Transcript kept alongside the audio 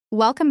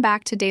Welcome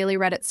back to Daily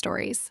Reddit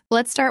Stories.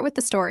 Let's start with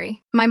the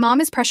story. My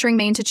mom is pressuring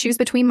Maine to choose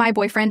between my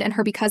boyfriend and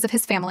her because of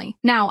his family.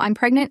 Now I'm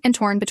pregnant and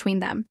torn between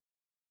them.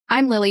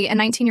 I'm Lily, a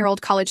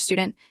 19-year-old college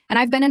student, and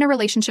I've been in a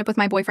relationship with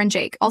my boyfriend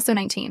Jake, also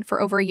 19,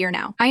 for over a year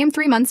now. I am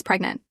 3 months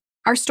pregnant.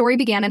 Our story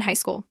began in high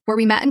school, where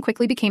we met and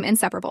quickly became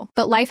inseparable.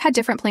 But life had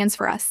different plans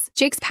for us.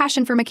 Jake's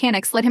passion for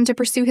mechanics led him to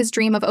pursue his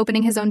dream of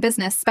opening his own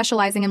business,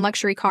 specializing in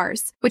luxury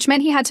cars, which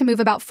meant he had to move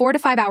about 4 to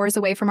 5 hours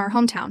away from our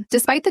hometown.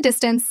 Despite the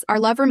distance, our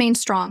love remained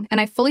strong,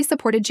 and I fully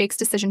supported Jake's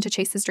decision to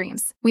chase his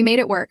dreams. We made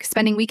it work,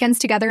 spending weekends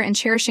together and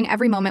cherishing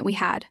every moment we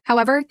had.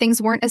 However,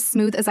 things weren't as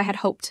smooth as I had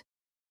hoped.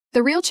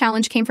 The real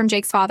challenge came from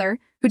Jake's father,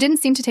 who didn't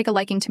seem to take a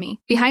liking to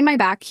me. Behind my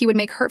back, he would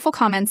make hurtful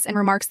comments and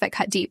remarks that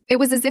cut deep. It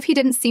was as if he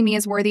didn't see me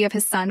as worthy of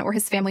his son or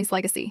his family's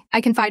legacy.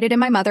 I confided in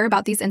my mother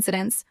about these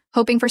incidents,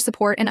 hoping for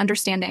support and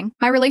understanding.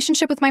 My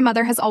relationship with my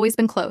mother has always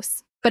been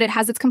close, but it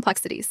has its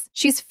complexities.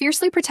 She's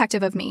fiercely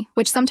protective of me,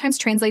 which sometimes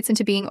translates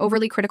into being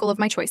overly critical of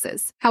my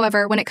choices.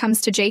 However, when it comes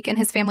to Jake and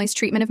his family's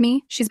treatment of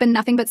me, she's been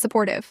nothing but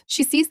supportive.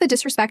 She sees the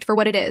disrespect for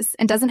what it is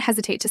and doesn't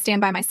hesitate to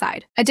stand by my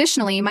side.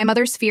 Additionally, my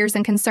mother's fears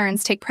and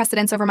concerns take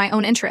precedence over my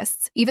own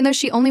interests, even though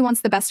she only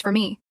wants the best for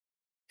me.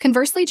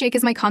 Conversely, Jake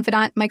is my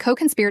confidant, my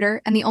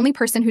co-conspirator, and the only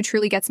person who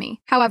truly gets me.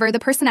 However, the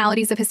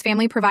personalities of his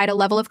family provide a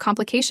level of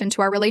complication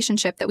to our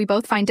relationship that we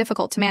both find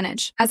difficult to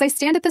manage. As I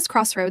stand at this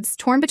crossroads,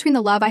 torn between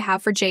the love I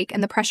have for Jake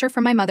and the pressure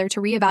from my mother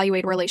to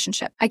reevaluate our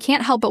relationship, I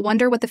can't help but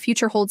wonder what the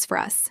future holds for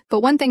us.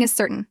 But one thing is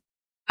certain.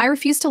 I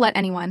refuse to let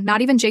anyone,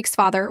 not even Jake's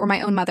father or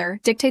my own mother,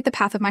 dictate the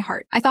path of my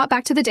heart. I thought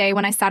back to the day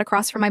when I sat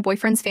across from my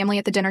boyfriend's family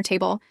at the dinner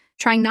table,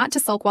 trying not to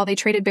sulk while they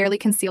traded barely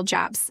concealed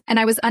jabs, and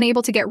I was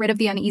unable to get rid of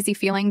the uneasy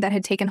feeling that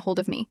had taken hold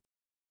of me.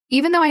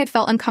 Even though I had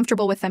felt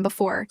uncomfortable with them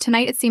before,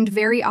 tonight it seemed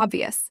very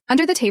obvious.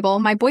 Under the table,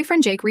 my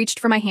boyfriend Jake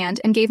reached for my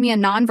hand and gave me a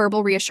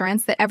non-verbal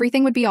reassurance that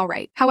everything would be all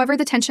right. However,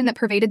 the tension that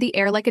pervaded the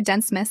air like a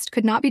dense mist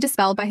could not be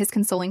dispelled by his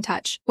consoling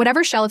touch.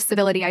 Whatever shell of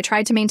civility I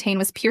tried to maintain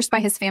was pierced by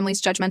his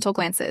family's judgmental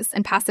glances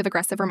and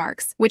passive-aggressive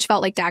remarks, which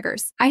felt like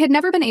daggers. I had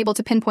never been able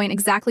to pinpoint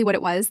exactly what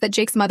it was that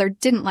Jake's mother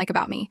didn't like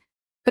about me,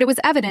 but it was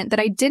evident that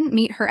I didn't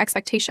meet her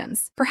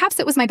expectations.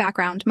 Perhaps it was my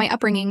background, my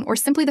upbringing, or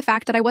simply the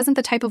fact that I wasn't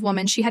the type of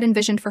woman she had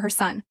envisioned for her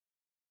son.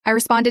 I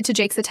responded to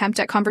Jake's attempt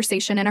at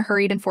conversation in a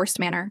hurried and forced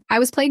manner. I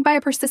was plagued by a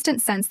persistent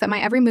sense that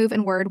my every move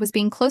and word was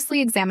being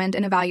closely examined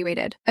and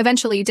evaluated.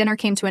 Eventually, dinner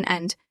came to an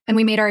end, and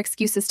we made our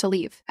excuses to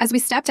leave. As we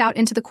stepped out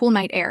into the cool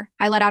night air,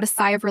 I let out a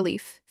sigh of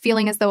relief,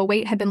 feeling as though a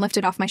weight had been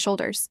lifted off my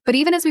shoulders. But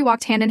even as we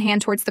walked hand in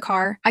hand towards the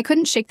car, I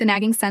couldn't shake the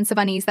nagging sense of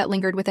unease that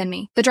lingered within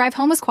me. The drive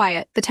home was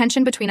quiet, the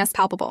tension between us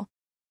palpable.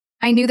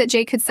 I knew that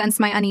Jake could sense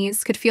my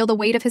unease, could feel the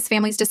weight of his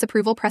family's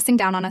disapproval pressing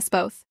down on us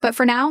both. But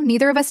for now,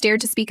 neither of us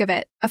dared to speak of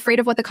it, afraid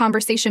of what the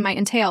conversation might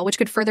entail, which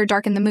could further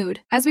darken the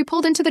mood. As we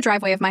pulled into the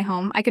driveway of my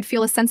home, I could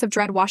feel a sense of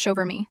dread wash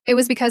over me. It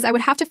was because I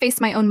would have to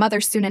face my own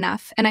mother soon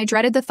enough, and I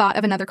dreaded the thought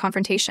of another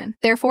confrontation.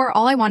 Therefore,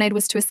 all I wanted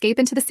was to escape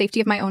into the safety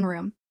of my own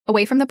room,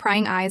 away from the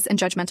prying eyes and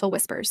judgmental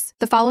whispers.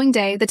 The following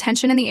day, the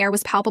tension in the air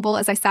was palpable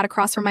as I sat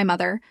across from my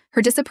mother,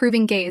 her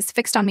disapproving gaze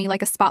fixed on me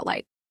like a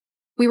spotlight.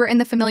 We were in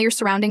the familiar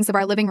surroundings of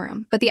our living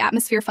room, but the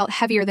atmosphere felt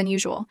heavier than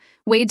usual,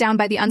 weighed down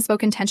by the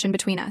unspoken tension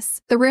between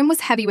us. The room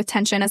was heavy with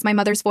tension as my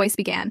mother's voice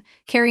began,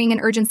 carrying an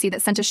urgency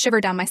that sent a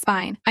shiver down my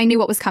spine. I knew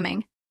what was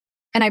coming,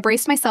 and I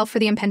braced myself for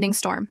the impending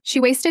storm.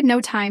 She wasted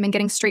no time in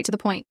getting straight to the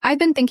point. "I've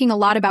been thinking a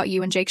lot about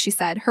you and Jake," she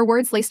said, her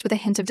words laced with a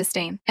hint of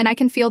disdain. "And I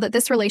can feel that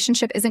this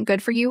relationship isn't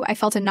good for you." I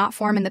felt a knot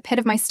form in the pit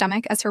of my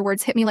stomach as her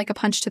words hit me like a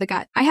punch to the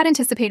gut. I had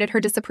anticipated her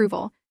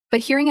disapproval,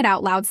 but hearing it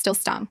out loud still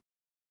stung.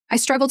 I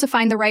struggled to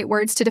find the right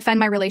words to defend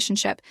my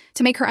relationship,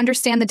 to make her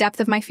understand the depth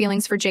of my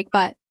feelings for Jake,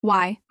 but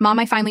why? "Mom,"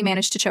 I finally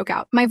managed to choke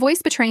out, my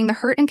voice betraying the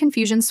hurt and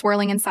confusion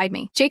swirling inside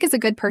me. "Jake is a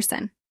good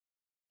person,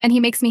 and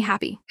he makes me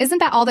happy. Isn't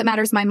that all that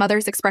matters?" My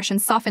mother's expression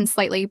softened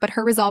slightly, but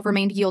her resolve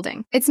remained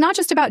yielding. "It's not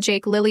just about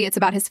Jake, Lily, it's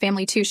about his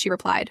family too," she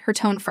replied, her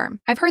tone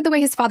firm. "I've heard the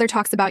way his father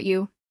talks about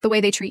you, the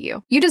way they treat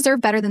you. You deserve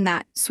better than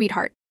that,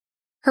 sweetheart."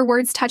 Her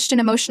words touched an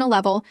emotional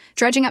level,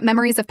 dredging up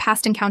memories of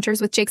past encounters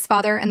with Jake's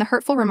father and the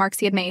hurtful remarks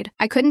he had made.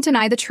 I couldn't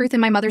deny the truth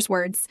in my mother's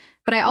words,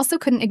 but I also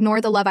couldn't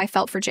ignore the love I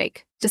felt for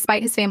Jake,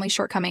 despite his family's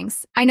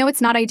shortcomings. "I know it's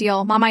not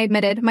ideal," Mom, I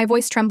admitted, my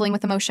voice trembling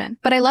with emotion.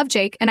 "But I love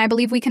Jake, and I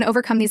believe we can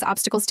overcome these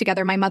obstacles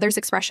together." My mother's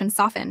expression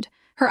softened,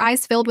 her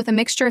eyes filled with a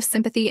mixture of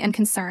sympathy and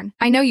concern.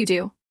 "I know you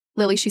do,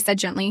 Lily," she said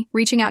gently,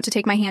 reaching out to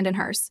take my hand in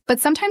hers. "But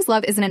sometimes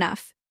love isn't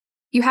enough.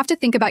 You have to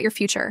think about your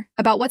future,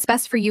 about what's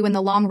best for you in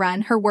the long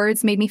run." Her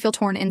words made me feel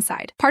torn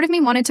inside. Part of me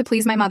wanted to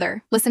please my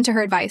mother, listen to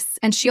her advice,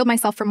 and shield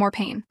myself from more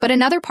pain. But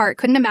another part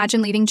couldn't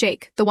imagine leaving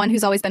Jake, the one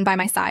who's always been by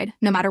my side,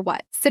 no matter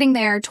what. Sitting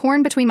there,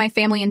 torn between my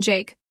family and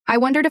Jake, I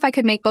wondered if I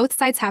could make both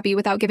sides happy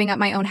without giving up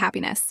my own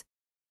happiness.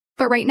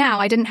 But right now,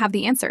 I didn't have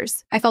the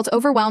answers. I felt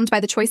overwhelmed by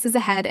the choices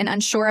ahead and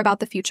unsure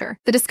about the future.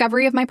 The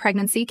discovery of my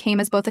pregnancy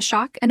came as both a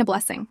shock and a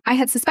blessing. I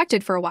had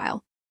suspected for a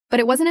while, but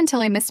it wasn't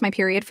until I missed my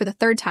period for the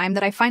 3rd time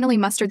that I finally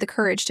mustered the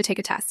courage to take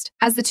a test.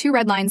 As the 2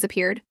 red lines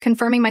appeared,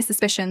 confirming my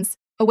suspicions,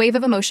 a wave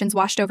of emotions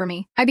washed over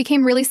me. I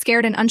became really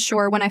scared and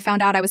unsure when I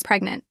found out I was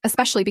pregnant,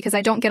 especially because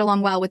I don't get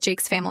along well with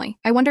Jake's family.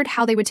 I wondered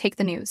how they would take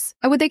the news.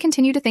 Would they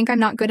continue to think I'm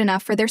not good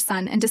enough for their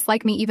son and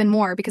dislike me even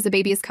more because a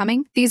baby is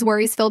coming? These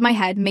worries filled my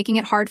head, making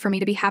it hard for me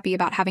to be happy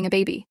about having a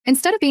baby.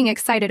 Instead of being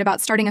excited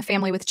about starting a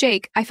family with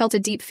Jake, I felt a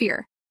deep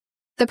fear.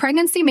 The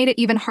pregnancy made it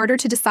even harder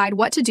to decide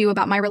what to do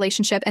about my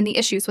relationship and the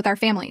issues with our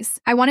families.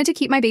 I wanted to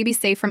keep my baby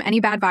safe from any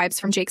bad vibes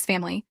from Jake's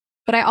family,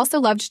 but I also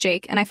loved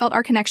Jake, and I felt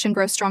our connection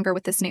grow stronger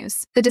with this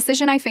news. The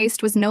decision I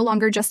faced was no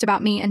longer just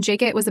about me and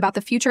Jake, it was about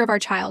the future of our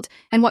child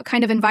and what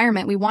kind of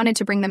environment we wanted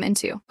to bring them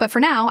into. But for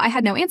now, I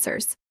had no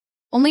answers.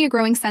 Only a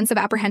growing sense of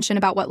apprehension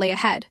about what lay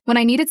ahead. When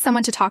I needed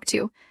someone to talk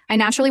to, I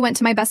naturally went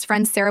to my best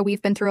friend Sarah.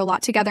 We've been through a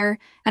lot together,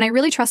 and I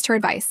really trust her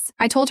advice.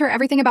 I told her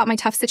everything about my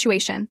tough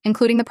situation,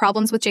 including the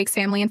problems with Jake's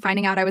family and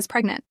finding out I was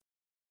pregnant.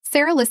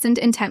 Sarah listened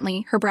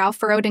intently, her brow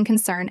furrowed in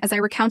concern as I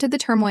recounted the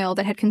turmoil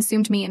that had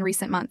consumed me in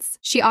recent months.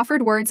 She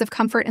offered words of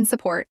comfort and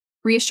support,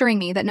 reassuring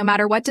me that no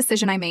matter what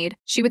decision I made,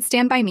 she would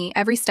stand by me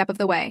every step of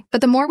the way.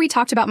 But the more we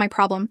talked about my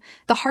problem,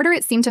 the harder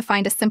it seemed to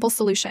find a simple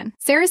solution.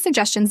 Sarah's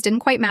suggestions didn't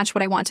quite match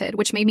what I wanted,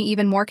 which made me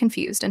even more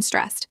confused and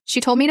stressed. She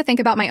told me to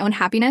think about my own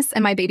happiness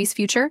and my baby's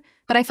future,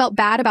 but I felt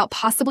bad about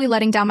possibly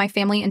letting down my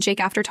family and Jake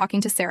after talking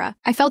to Sarah.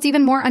 I felt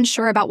even more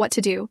unsure about what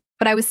to do,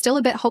 but I was still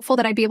a bit hopeful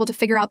that I'd be able to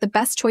figure out the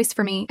best choice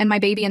for me and my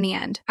baby in the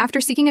end.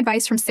 After seeking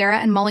advice from Sarah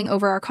and mulling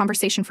over our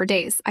conversation for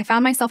days, I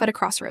found myself at a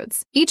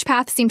crossroads. Each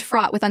path seemed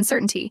fraught with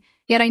uncertainty,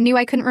 yet I knew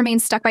I couldn't remain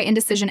stuck by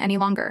indecision any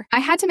longer. I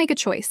had to make a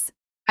choice.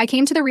 I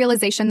came to the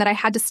realization that I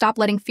had to stop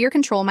letting fear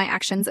control my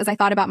actions as I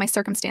thought about my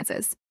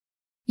circumstances.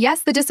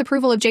 Yes, the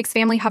disapproval of Jake's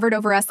family hovered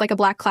over us like a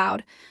black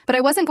cloud, but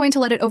I wasn't going to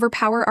let it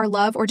overpower our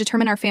love or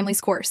determine our family's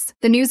course.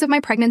 The news of my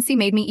pregnancy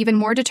made me even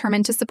more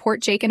determined to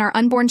support Jake and our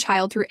unborn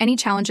child through any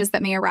challenges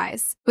that may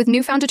arise. With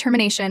newfound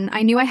determination,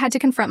 I knew I had to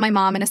confront my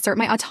mom and assert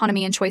my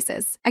autonomy and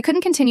choices. I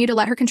couldn't continue to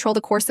let her control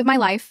the course of my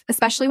life,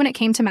 especially when it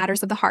came to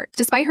matters of the heart.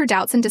 Despite her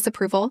doubts and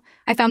disapproval,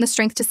 I found the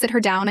strength to sit her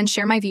down and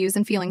share my views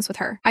and feelings with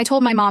her. I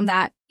told my mom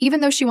that,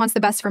 even though she wants the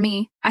best for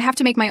me, I have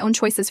to make my own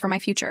choices for my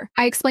future.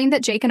 I explained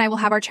that Jake and I will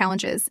have our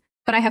challenges,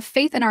 but I have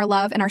faith in our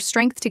love and our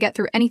strength to get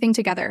through anything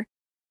together.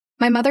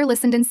 My mother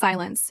listened in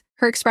silence,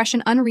 her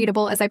expression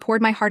unreadable as I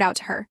poured my heart out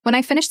to her. When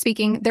I finished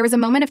speaking, there was a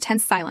moment of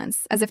tense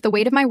silence, as if the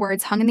weight of my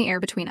words hung in the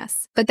air between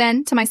us. But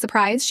then, to my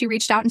surprise, she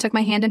reached out and took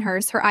my hand in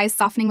hers, her eyes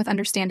softening with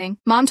understanding.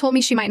 Mom told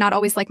me she might not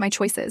always like my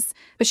choices,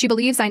 but she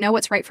believes I know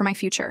what's right for my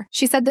future.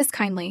 She said this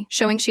kindly,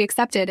 showing she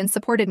accepted and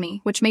supported me,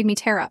 which made me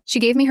tear up. She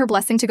gave me her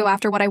blessing to go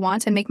after what I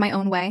want and make my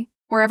own way,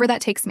 wherever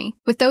that takes me.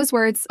 With those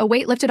words, a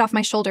weight lifted off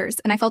my shoulders,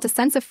 and I felt a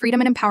sense of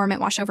freedom and empowerment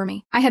wash over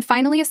me. I had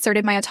finally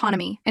asserted my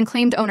autonomy and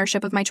claimed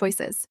ownership of my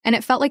choices, and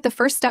it felt like the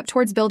first step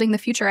towards building the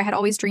future I had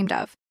always dreamed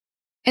of.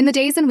 In the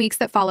days and weeks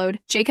that followed,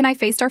 Jake and I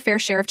faced our fair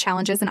share of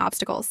challenges and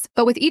obstacles.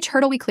 But with each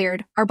hurdle we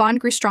cleared, our bond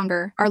grew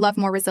stronger, our love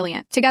more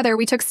resilient. Together,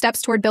 we took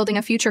steps toward building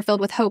a future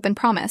filled with hope and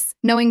promise,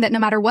 knowing that no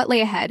matter what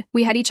lay ahead,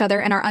 we had each other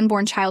and our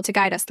unborn child to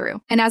guide us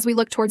through. And as we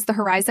looked towards the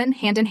horizon,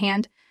 hand in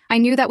hand, I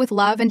knew that with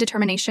love and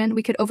determination,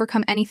 we could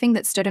overcome anything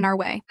that stood in our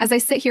way. As I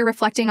sit here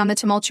reflecting on the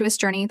tumultuous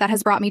journey that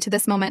has brought me to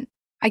this moment,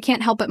 I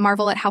can't help but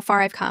marvel at how far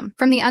I've come.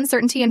 From the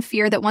uncertainty and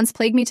fear that once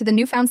plagued me to the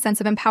newfound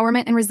sense of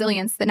empowerment and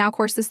resilience that now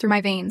courses through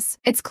my veins.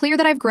 It's clear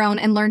that I've grown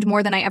and learned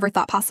more than I ever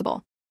thought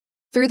possible.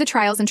 Through the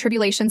trials and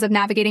tribulations of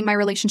navigating my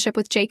relationship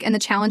with Jake and the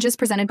challenges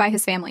presented by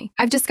his family,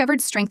 I've discovered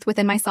strength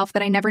within myself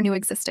that I never knew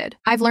existed.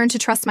 I've learned to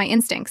trust my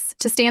instincts,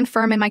 to stand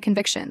firm in my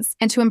convictions,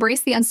 and to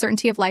embrace the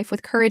uncertainty of life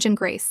with courage and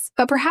grace.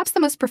 But perhaps the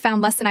most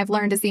profound lesson I've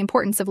learned is the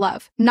importance of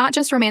love. Not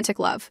just romantic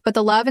love, but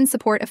the love and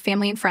support of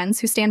family and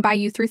friends who stand by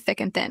you through thick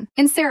and thin.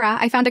 In Sarah,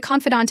 I found a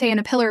confidante and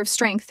a pillar of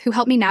strength who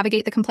helped me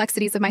navigate the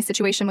complexities of my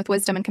situation with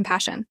wisdom and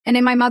compassion. And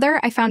in my mother,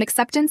 I found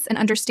acceptance and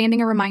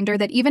understanding, a reminder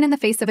that even in the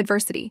face of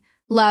adversity,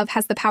 love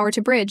has the power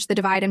to bridge the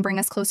divide and bring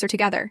us closer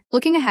together.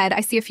 Looking ahead,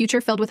 I see a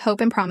future filled with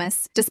hope and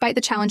promise, despite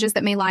the challenges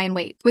that may lie in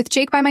wait. With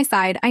Jake by my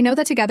side, I know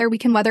that together we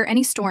can weather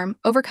any storm,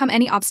 overcome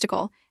any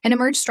obstacle, and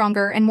emerge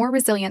stronger and more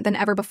resilient than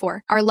ever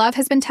before. Our love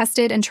has been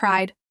tested and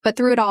tried, but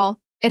through it all,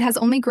 it has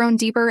only grown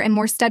deeper and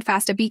more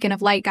steadfast, a beacon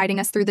of light guiding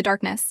us through the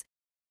darkness.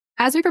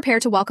 As we prepare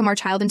to welcome our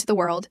child into the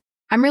world,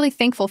 I'm really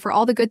thankful for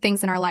all the good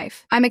things in our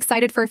life. I'm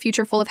excited for a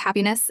future full of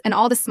happiness and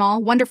all the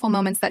small, wonderful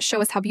moments that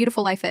show us how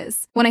beautiful life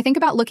is. When I think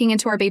about looking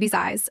into our baby's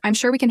eyes, I'm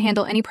sure we can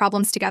handle any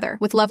problems together,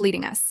 with love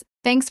leading us.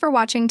 Thanks for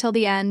watching till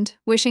the end.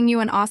 Wishing you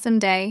an awesome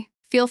day.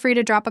 Feel free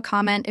to drop a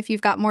comment if you've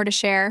got more to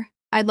share.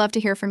 I'd love to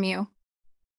hear from you.